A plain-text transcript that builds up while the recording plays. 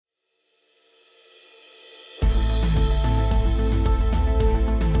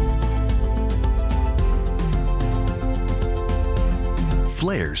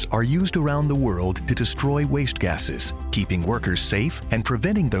Flares are used around the world to destroy waste gases, keeping workers safe and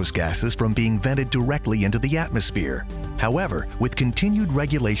preventing those gases from being vented directly into the atmosphere. However, with continued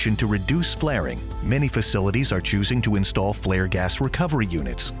regulation to reduce flaring, many facilities are choosing to install flare gas recovery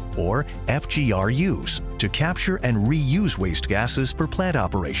units, or FGRUs, to capture and reuse waste gases for plant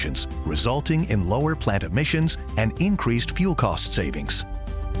operations, resulting in lower plant emissions and increased fuel cost savings.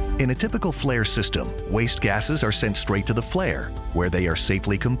 In a typical flare system, waste gases are sent straight to the flare, where they are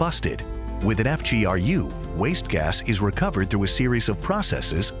safely combusted. With an FGRU, waste gas is recovered through a series of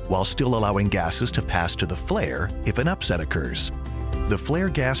processes while still allowing gases to pass to the flare if an upset occurs. The flare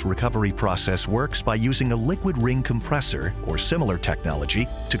gas recovery process works by using a liquid ring compressor or similar technology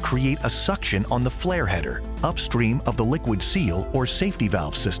to create a suction on the flare header, upstream of the liquid seal or safety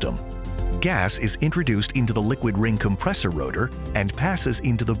valve system. Gas is introduced into the liquid ring compressor rotor and passes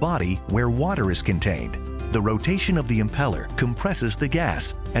into the body where water is contained. The rotation of the impeller compresses the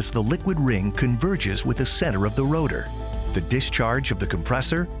gas as the liquid ring converges with the center of the rotor. The discharge of the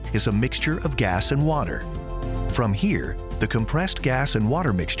compressor is a mixture of gas and water. From here, the compressed gas and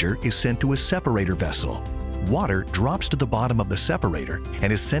water mixture is sent to a separator vessel. Water drops to the bottom of the separator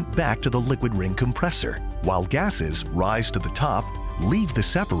and is sent back to the liquid ring compressor, while gases rise to the top, leave the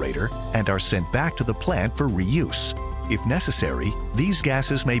separator, and are sent back to the plant for reuse. If necessary, these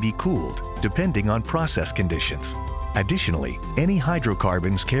gases may be cooled, depending on process conditions. Additionally, any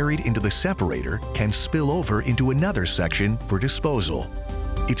hydrocarbons carried into the separator can spill over into another section for disposal.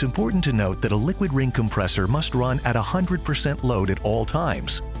 It's important to note that a liquid ring compressor must run at 100% load at all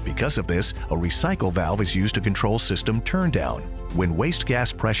times. Because of this, a recycle valve is used to control system turndown. When waste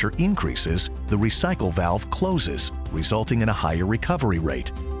gas pressure increases, the recycle valve closes, resulting in a higher recovery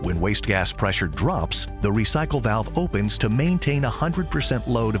rate. When waste gas pressure drops, the recycle valve opens to maintain 100%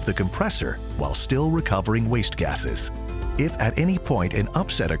 load of the compressor while still recovering waste gases. If at any point an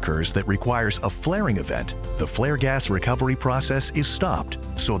upset occurs that requires a flaring event, the flare gas recovery process is stopped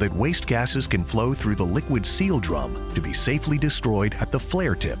so that waste gases can flow through the liquid seal drum to be safely destroyed at the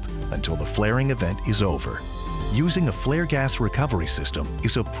flare tip until the flaring event is over. Using a flare gas recovery system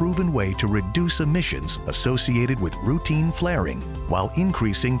is a proven way to reduce emissions associated with routine flaring while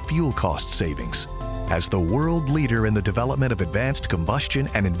increasing fuel cost savings. As the world leader in the development of advanced combustion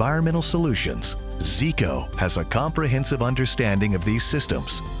and environmental solutions, Zeeco has a comprehensive understanding of these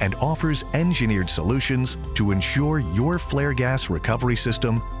systems and offers engineered solutions to ensure your flare gas recovery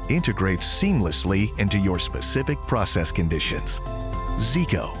system integrates seamlessly into your specific process conditions.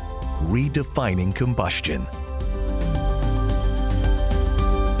 Zeeco, redefining combustion.